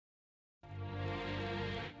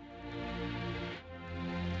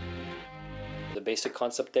the basic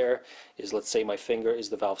concept there is, let's say my finger is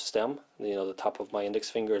the valve stem, you know, the top of my index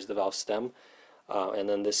finger is the valve stem, and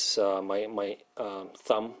then this my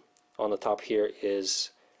thumb on the top here is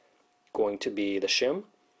going to be the shim,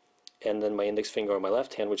 and then my index finger on my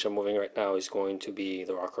left hand, which I'm moving right now, is going to be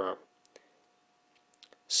the rocker arm.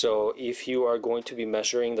 So if you are going to be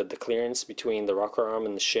measuring that the clearance between the rocker arm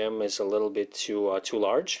and the shim is a little bit too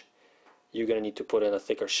large, you're going to need to put in a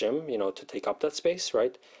thicker shim, you know, to take up that space,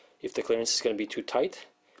 right? If the clearance is going to be too tight,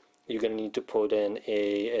 you're going to need to put in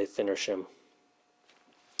a thinner shim.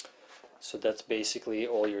 So that's basically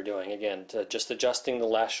all you're doing. Again, just adjusting the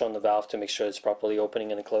lash on the valve to make sure it's properly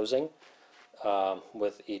opening and closing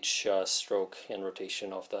with each stroke and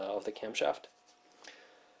rotation of the camshaft.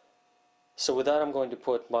 So with that, I'm going to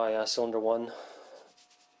put my cylinder 1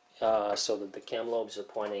 so that the cam lobes are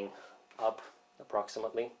pointing up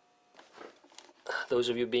approximately. Those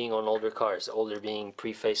of you being on older cars, older being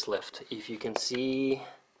pre-facelift, if you can see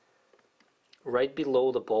right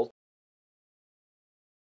below the bolt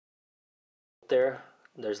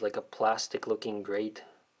there's like a plastic looking grate.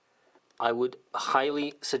 I would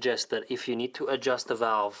highly suggest that if you need to adjust the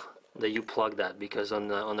valve, that you plug that, because on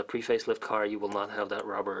the pre-facelift car you will not have that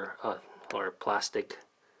rubber or plastic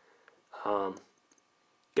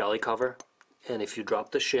galley cover, and if you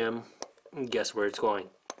drop the shim, guess where it's going.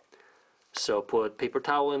 So put paper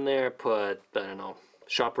towel in there, put, I don't know,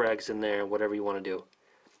 shop rags in there, whatever you want to do,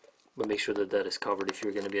 but make sure that that is covered if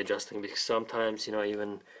you're going to be adjusting, because sometimes, you know,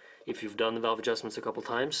 even if you've done the valve adjustments a couple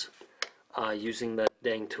times, using that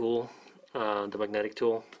dang tool, the magnetic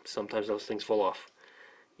tool, sometimes those things fall off,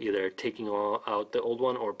 either taking out the old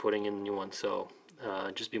one or putting in the new one. So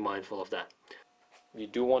just be mindful of that. You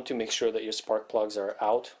do want to make sure that your spark plugs are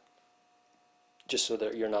out, just so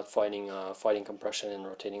that you're not fighting compression and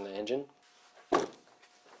rotating the engine. Let's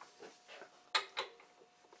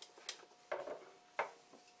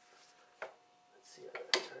see how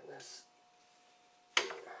to turn this.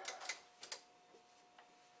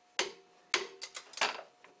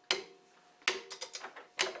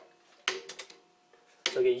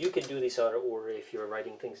 So again, you can do these out of order if you're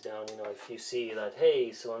writing things down. You know, if you see that,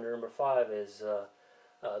 hey, cylinder number 5 is the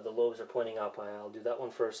lobes are pointing up, I'll do that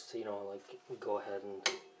one first. You know, like, go ahead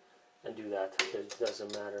and do that. It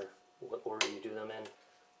doesn't matter what order you do them in.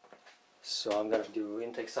 So I'm going to do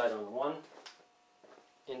intake side on 1.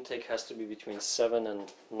 Intake has to be between 7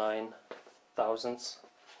 and 9 thousandths.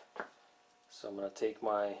 So I'm going to take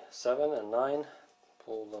my 7 and 9,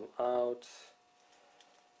 pull them out.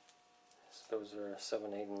 So those are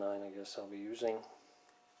 7, 8, and 9 I guess I'll be using.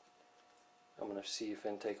 I'm going to see if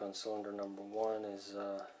intake on cylinder number 1 is,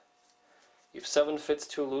 if 7 fits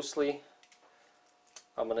too loosely,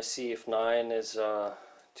 I'm going to see if 9 is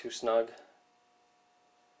too snug.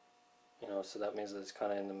 You know, so that means that it's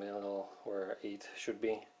kind of in the middle where 8 should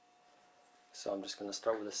be. So I'm just going to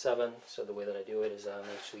start with a 7. So the way that I do it is I'm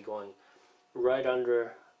actually going right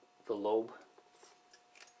under the lobe.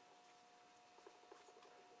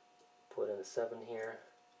 Put in a 7 here.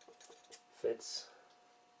 Fits.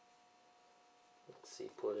 Let's see,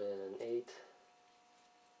 put in an 8.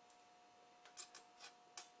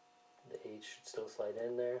 The 8 should still slide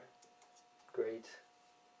in there. Great.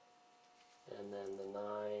 And then the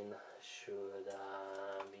 9 should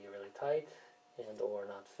be really tight and or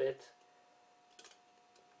not fit.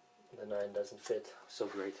 The 9 doesn't fit, so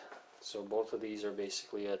great. So both of these are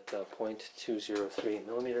basically at 0.203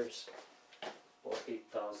 millimeters, or 8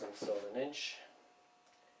 thousandths of an inch.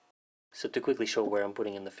 So to quickly show where I'm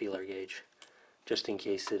putting in the feeler gauge, just in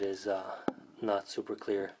case it is not super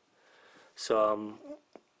clear. So I'm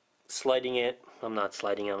sliding it, I'm not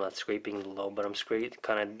scraping the lobe, but I'm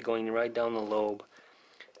kind of going right down the lobe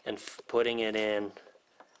and putting it in.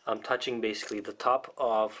 I'm touching basically the top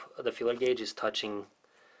of the feeler gauge is touching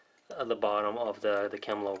the bottom of the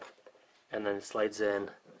cam lobe, and then it slides in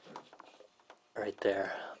right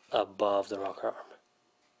there above the rocker arm.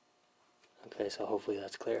 Okay, so hopefully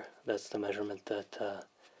that's clear. That's the measurement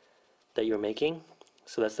that you're making.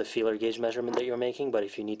 So that's the feeler gauge measurement that you're making, but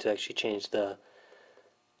if you need to actually change the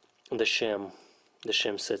shim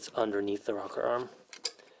sits underneath the rocker arm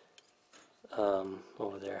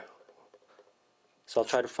over there. So I'll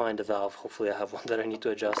try to find a valve. Hopefully I have one that I need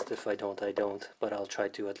to adjust. If I don't, I don't. But I'll try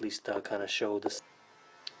to at least kind of show this.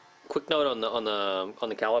 Quick note on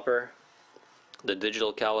the caliper, the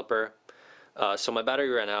digital caliper. So my battery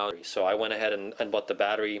ran out, so I went ahead and bought the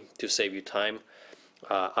battery to save you time.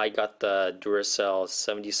 I got the Duracell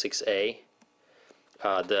 76A.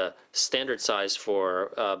 The standard size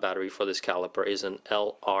for battery for this caliper is an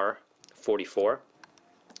LR44.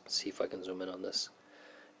 Let's see if I can zoom in on this.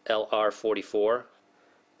 LR44.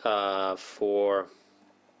 for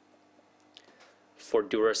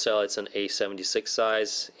Duracell it's an A76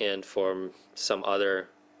 size, and for some other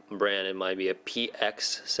brand it might be a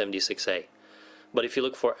PX76A. But if you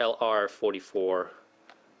look for LR44,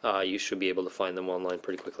 you should be able to find them online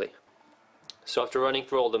pretty quickly. So after running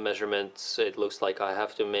through all the measurements, it looks like I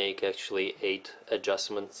have to make actually 8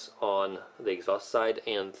 adjustments on the exhaust side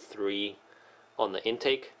and 3 on the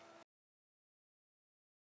intake.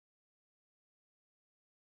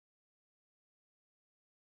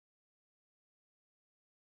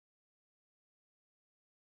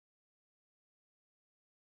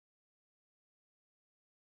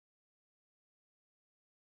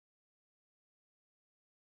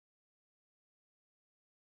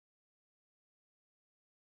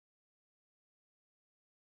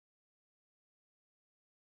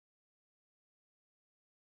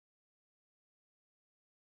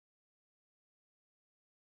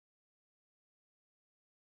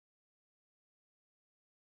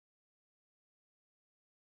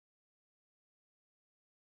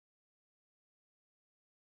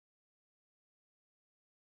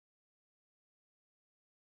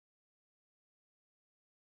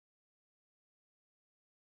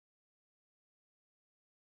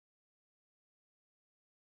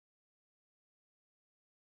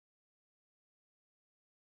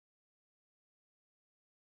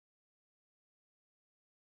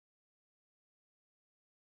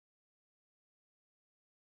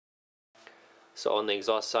 So on the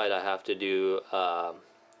exhaust side I have to do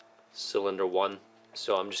cylinder 1,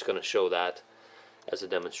 so I'm just going to show that as a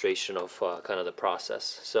demonstration of kind of the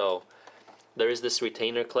process. So there is this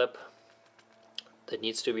retainer clip that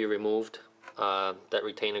needs to be removed. That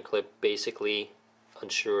retainer clip basically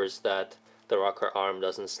ensures that the rocker arm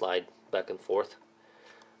doesn't slide back and forth,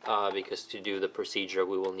 because to do the procedure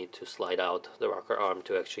we will need to slide out the rocker arm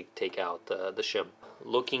to actually take out the shim.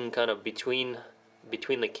 Looking kind of between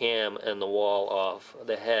the cam and the wall of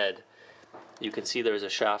the head, you can see there's a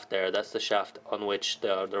shaft there. That's the shaft on which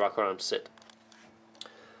the rocker arms sit.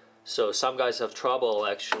 So some guys have trouble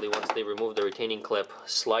actually, once they remove the retaining clip,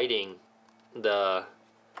 sliding the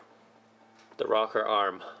rocker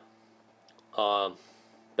arm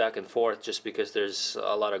back and forth, just because there's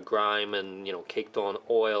a lot of grime and, you know, caked on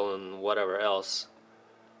oil and whatever else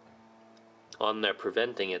on there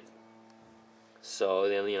preventing it. So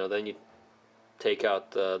then, you know, then you take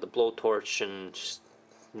out the blowtorch and just,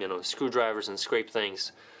 you know, screwdrivers and scrape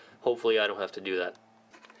things. Hopefully I don't have to do that.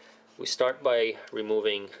 We start by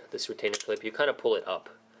removing this retainer clip. You kind of pull it up.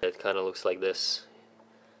 It kind of looks like this.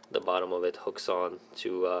 The bottom of it hooks on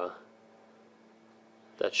to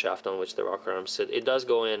that shaft on which the rocker arms sit. It does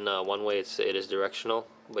go in one way. It is directional,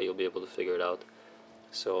 but you'll be able to figure it out.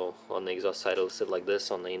 So on the exhaust side it'll sit like this.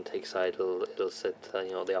 On the intake side it'll sit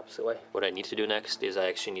you know, the opposite way. What I need to do next is I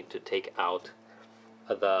actually need to take out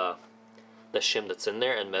the shim that's in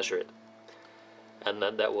there and measure it, and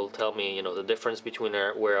then that will tell me, you know, the difference between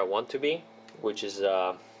where I want to be, which is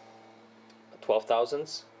 12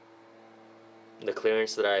 thousandths. The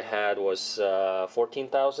clearance that I had was 14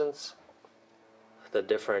 thousandths. The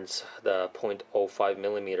difference, the 0.05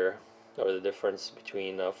 millimeter, or the difference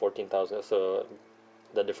between 14 thousandths, so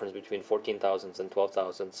the difference between 14 thousandths and 12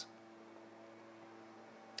 thousandths,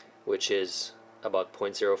 which is about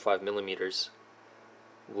 0.05 millimeters,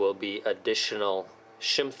 will be additional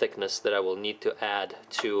shim thickness that I will need to add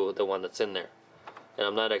to the one that's in there. And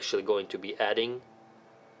I'm not actually going to be adding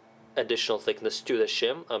additional thickness to the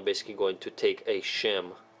shim. I'm basically going to take a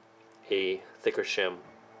shim, a thicker shim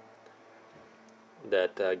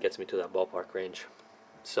that gets me to that ballpark range.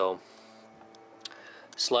 So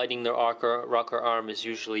sliding the rocker arm is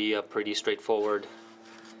usually pretty straightforward.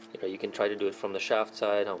 You know, you can try to do it from the shaft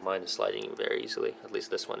side. Oh, mine is sliding very easily, at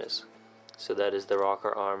least this one is. So that is the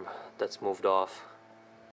rocker arm that's moved off.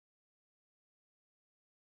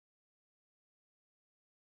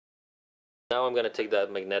 Now I'm going to take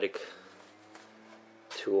that magnetic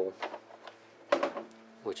tool,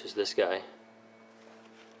 which is this guy,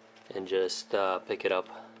 and just pick it up.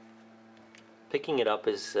 Picking it up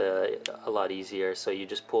is a lot easier, so you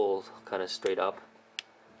just pull kind of straight up.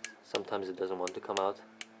 Sometimes it doesn't want to come out,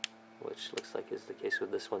 which looks like is the case with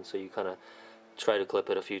this one, so you kind of try to clip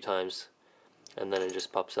it a few times and then it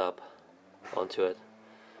just pops up onto it.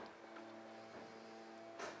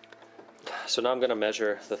 So now I'm going to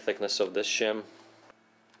measure the thickness of this shim.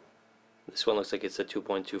 This one looks like it's a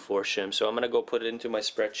 2.24 shim, so I'm going to go put it into my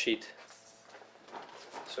spreadsheet.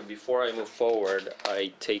 So before I move forward,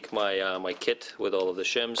 I take my my kit with all of the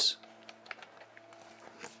shims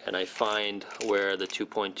and I find where the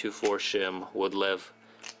 2.24 shim would live,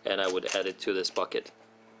 and I would add it to this bucket.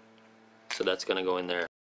 So that's going to go in there.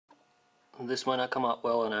 This might not come out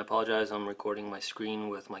well, and I apologize, I'm recording my screen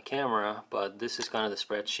with my camera, but this is kind of the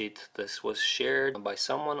spreadsheet. This was shared by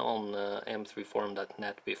someone on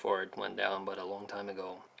m3forum.net before it went down, but a long time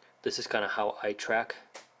ago. This is kind of how I track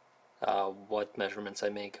what measurements I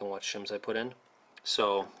make and what shims I put in.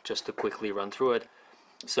 So just to quickly run through it.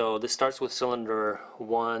 So this starts with cylinder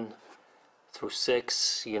 1 through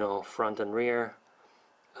 6, you know, front and rear.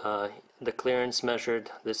 The clearance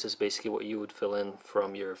measured, this is basically what you would fill in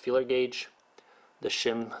from your feeler gauge. The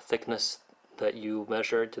shim thickness that you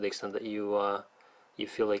measured to the extent that you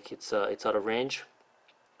feel like it's out of range.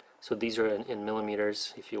 So these are in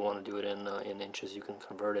millimeters. If you want to do it in inches, you can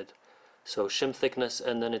convert it. So shim thickness,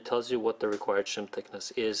 and then it tells you what the required shim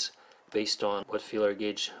thickness is based on what feeler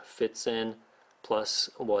gauge fits in plus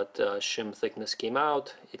what shim thickness came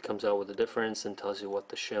out. It comes out with a difference and tells you what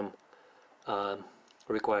the shim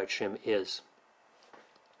required shim is.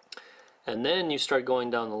 And then you start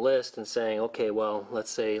going down the list and saying, okay, well,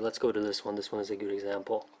 let's go to this one. This one is a good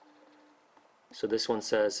example. So this one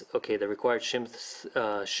says, okay, the required shim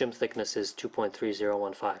thickness is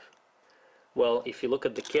 2.3015. Well, if you look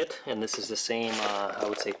at the kit, and this is the same, I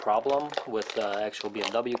would say, problem with the actual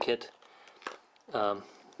BMW kit.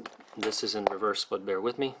 This is in reverse, but bear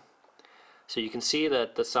with me. So you can see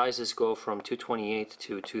that the sizes go from 228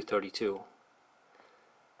 to 232.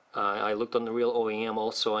 I looked on the real OEM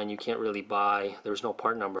also, and you can't really buy, there's no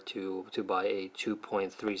part number to buy a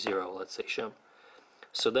 2.30, let's say, shim.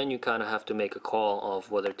 So then you kind of have to make a call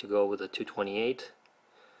of whether to go with a 228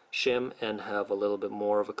 shim and have a little bit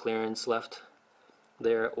more of a clearance left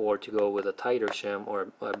there, or to go with a tighter shim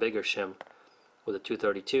or a bigger shim with a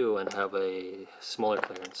 232 and have a smaller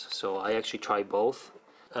clearance. So I actually try both.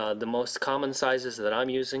 The most common sizes that I'm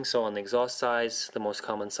using, so on the exhaust size, the most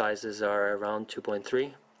common sizes are around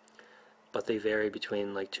 2.3, but they vary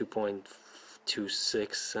between like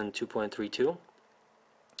 2.26 and 2.32.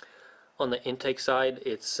 On the intake side,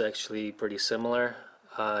 it's actually pretty similar.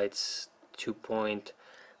 It's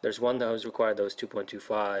there's one that was required that was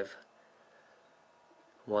 2.25,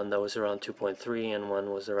 one that was around 2.3, and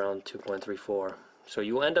one was around 2.34. So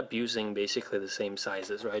you end up using basically the same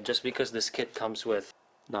sizes, right? Just because this kit comes with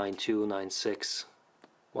 9.2, 9.6,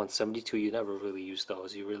 172, you never really use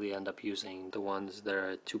those. You really end up using the ones that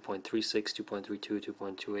are 2.36, 2.32,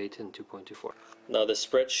 2.28, and 2.24. Now the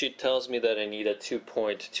spreadsheet tells me that I need a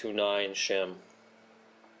 2.29 shim.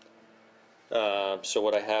 So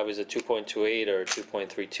what I have is a 2.28 or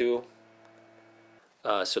 2.32.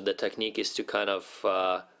 So the technique is to kind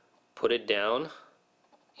of put it down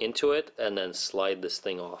into it and then slide this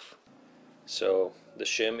thing off. So the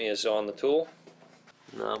shim is on the tool.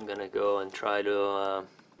 Now I'm gonna go and try to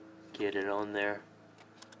get it on there.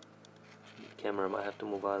 The camera might have to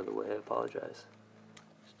move out of the way, I apologize.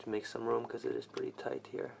 Just to make some room because it is pretty tight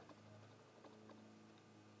here.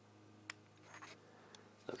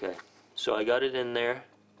 Okay, so I got it in there.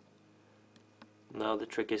 Now the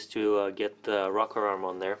trick is to get the rocker arm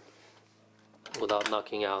on there without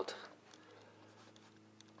knocking out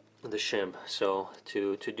the shim. So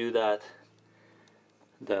to do that,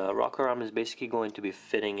 the rocker arm is basically going to be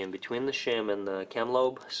fitting in between the shim and the cam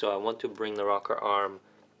lobe. So I want to bring the rocker arm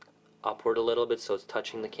upward a little bit so it's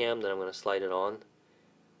touching the cam. Then I'm going to slide it on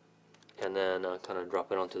and then kind of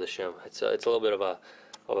drop it onto the shim. It's a little bit of a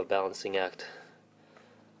balancing act.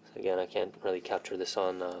 So again, I can't really capture this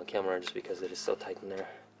on camera just because it is so tight in there.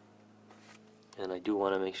 And I do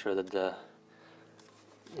want to make sure that the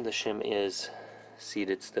shim is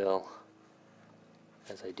seated still.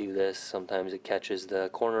 As I do this, sometimes it catches the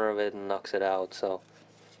corner of it and knocks it out. So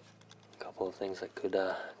a couple of things that could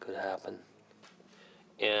happen.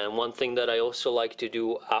 And one thing that I also like to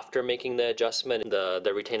do after making the adjustment,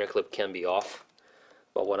 the retainer clip can be off.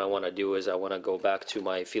 But what I want to do is I want to go back to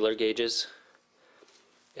my feeler gauges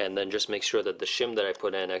and then just make sure that the shim that I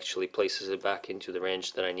put in actually places it back into the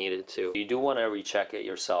range that I need it to. You do want to recheck it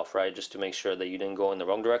yourself, right? Just to make sure that you didn't go in the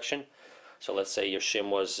wrong direction. So let's say your shim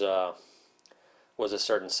was a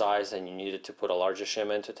certain size and you needed to put a larger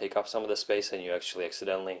shim in to take up some of the space, and you actually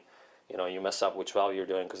accidentally, you mess up which valve you're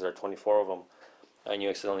doing because there are 24 of them, and you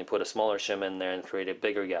accidentally put a smaller shim in there and create a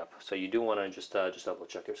bigger gap. So you do want to just double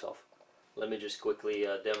check yourself. Let me just quickly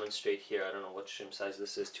demonstrate here. I don't know what shim size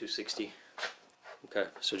this is, 260. Okay,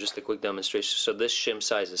 so just a quick demonstration. So this shim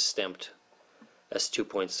size is stamped as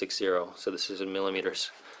 2.60, so this is in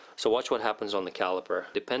millimeters. So watch what happens on the caliper.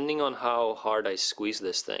 Depending on how hard I squeeze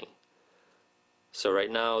this thing. So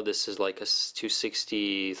right now this is like a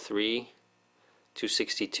 263,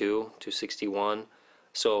 262, 261.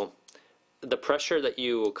 So the pressure that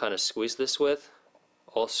you kind of squeeze this with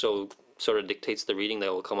also sort of dictates the reading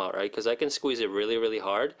that will come out, right? Because I can squeeze it really, really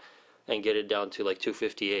hard and get it down to like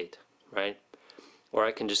 258, right? Or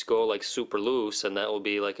I can just go like super loose, and that will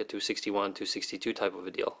be like a 261, 262 type of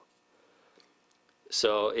a deal.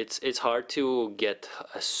 So it's hard to get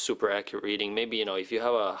a super accurate reading. Maybe, you know, if you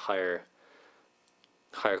have a higher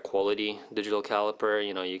quality digital caliper,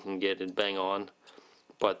 you know, you can get it bang on.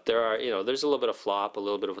 But there are, you know, there's a little bit of flop, a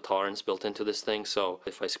little bit of a tolerance built into this thing. So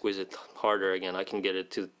if I squeeze it harder again, I can get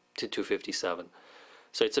it to 257.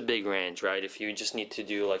 So it's a big range, right? If you just need to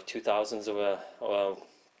do like 2/1000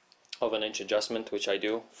 of an inch adjustment, which I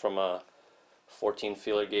do from a 14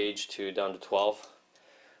 feeler gauge to down to 12,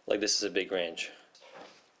 like this is a big range.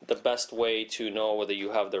 The best way to know whether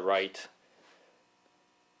you have the right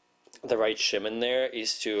shim in there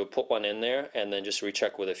is to put one in there and then just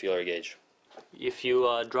recheck with a feeler gauge. If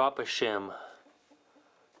you drop a shim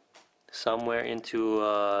somewhere into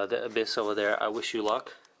the abyss over there, I wish you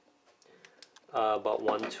luck. But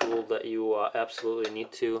one tool that you absolutely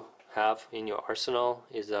need to have in your arsenal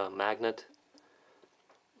is a magnet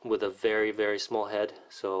with a very, very small head.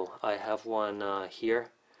 So I have one here,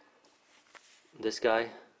 this guy.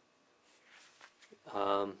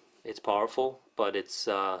 It's powerful, but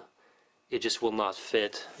it just will not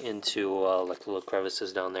fit into like little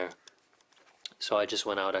crevices down there. So I just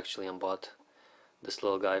went out actually and bought this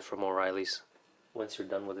little guy from O'Reilly's. Once you're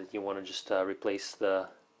done with it, you want to just replace the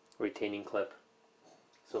retaining clip.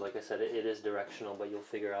 So like I said, it is directional, but you'll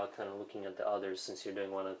figure out kind of looking at the others, since you're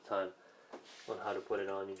doing one at a time, on how to put it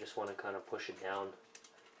on. You just want to kind of push it down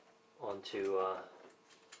onto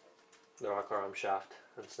the rocker arm shaft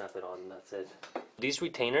and snap it on, and that's it. These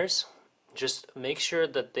retainers, just make sure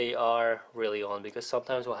that they are really on, because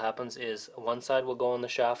sometimes what happens is one side will go on the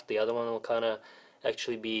shaft, the other one will kind of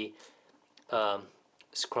actually be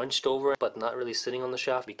scrunched over but not really sitting on the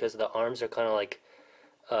shaft, because the arms are kind of like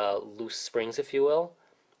loose springs, if you will.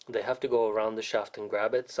 They have to go around the shaft and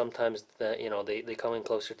grab it. Sometimes they come in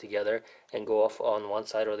closer together and go off on one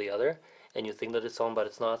side or the other, and you think that it's on but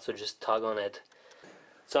it's not, so just tug on it.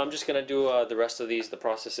 So I'm just going to do the rest of these. The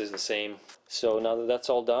process is the same. So now that that's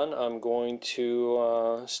all done, I'm going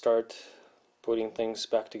to start putting things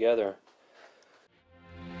back together.